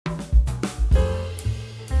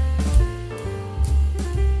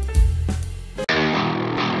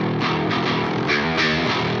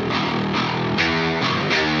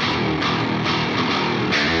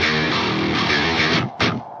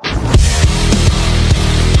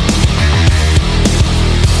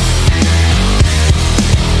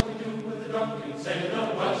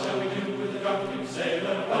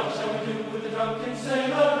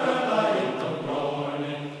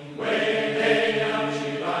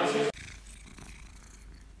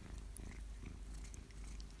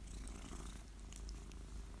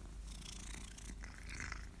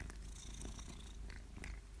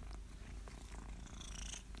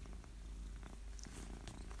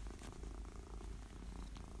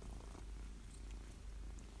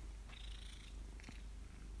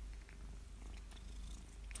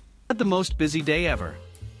the most busy day ever.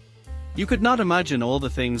 You could not imagine all the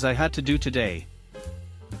things I had to do today.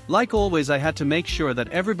 Like always, I had to make sure that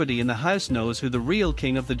everybody in the house knows who the real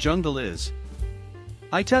king of the jungle is.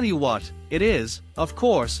 I tell you what, it is, of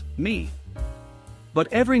course, me.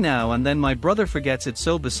 But every now and then my brother forgets it,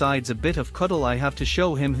 so besides a bit of cuddle I have to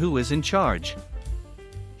show him who is in charge.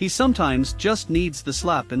 He sometimes just needs the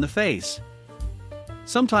slap in the face.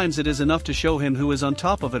 Sometimes it is enough to show him who is on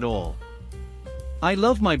top of it all. I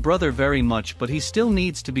love my brother very much, but he still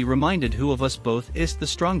needs to be reminded who of us both is the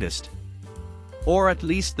strongest. Or at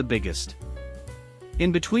least the biggest.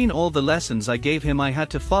 In between all the lessons I gave him, I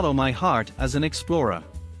had to follow my heart as an explorer.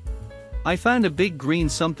 I found a big green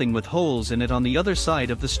something with holes in it on the other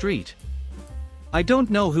side of the street. I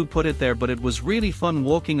don't know who put it there, but it was really fun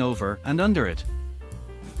walking over and under it.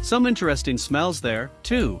 Some interesting smells there,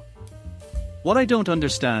 too. What I don't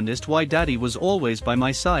understand is why Daddy was always by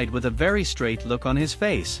my side with a very straight look on his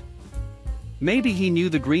face. Maybe he knew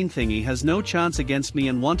the green thingy has no chance against me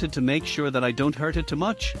and wanted to make sure that I don't hurt it too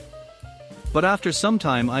much. But after some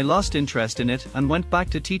time I lost interest in it and went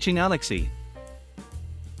back to teaching Alexi.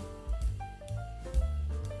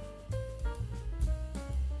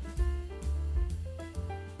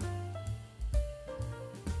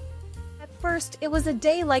 At first, it was a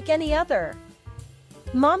day like any other.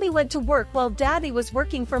 Mommy went to work while Daddy was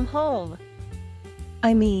working from home.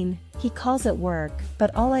 I mean, he calls it work,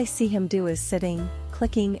 but all I see him do is sitting,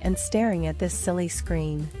 clicking and staring at this silly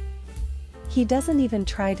screen. He doesn't even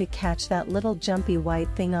try to catch that little jumpy white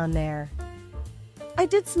thing on there. I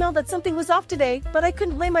did smell that something was off today, but I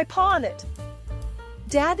couldn't lay my paw on it.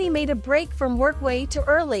 Daddy made a break from work way too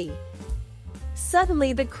early.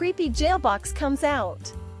 Suddenly the creepy jailbox comes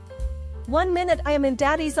out. 1 minute I am in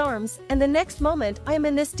Daddy's arms, and the next moment I am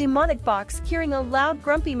in this demonic box hearing a loud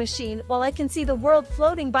grumpy machine while I can see the world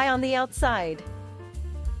floating by on the outside.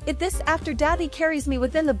 It this after Daddy carries me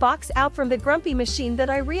within the box out from the grumpy machine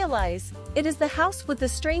that I realize it is the house with the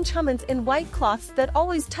strange humans in white cloths that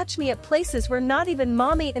always touch me at places where not even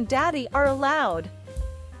Mommy and Daddy are allowed.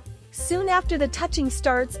 Soon after the touching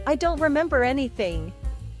starts, I don't remember anything.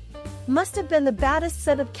 Must have been the baddest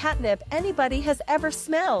scent of catnip anybody has ever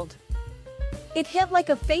smelled. It hit like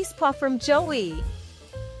a facepaw from Joey.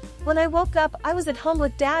 When I woke up, I was at home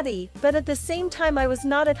with Daddy, but at the same time I was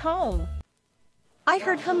not at home. I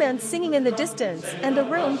heard humans singing in the distance, and the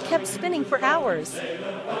room kept spinning for hours.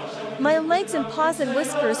 My legs and paws and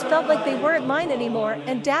whiskers felt like they weren't mine anymore,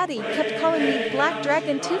 and Daddy kept calling me Black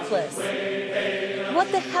Dragon Toothless. What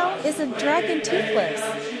the hell is a dragon toothless?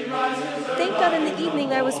 Thank God in the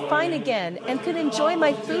evening I was fine again and could enjoy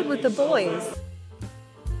my food with the boys.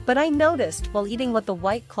 But I noticed while eating what the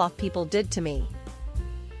white cloth people did to me.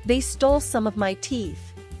 They stole some of my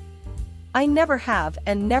teeth. I never have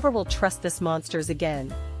and never will trust this monsters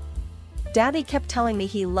again. Daddy kept telling me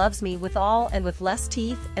he loves me with all and with less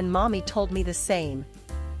teeth, and Mommy told me the same.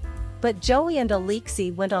 But Joey and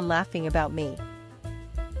Alexi went on laughing about me.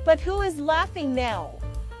 But who is laughing now?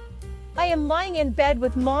 I am lying in bed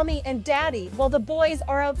with Mommy and Daddy while the boys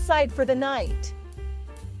are outside for the night.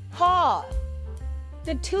 Ha!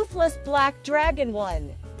 The toothless black dragon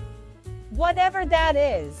one. Whatever that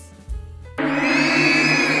is.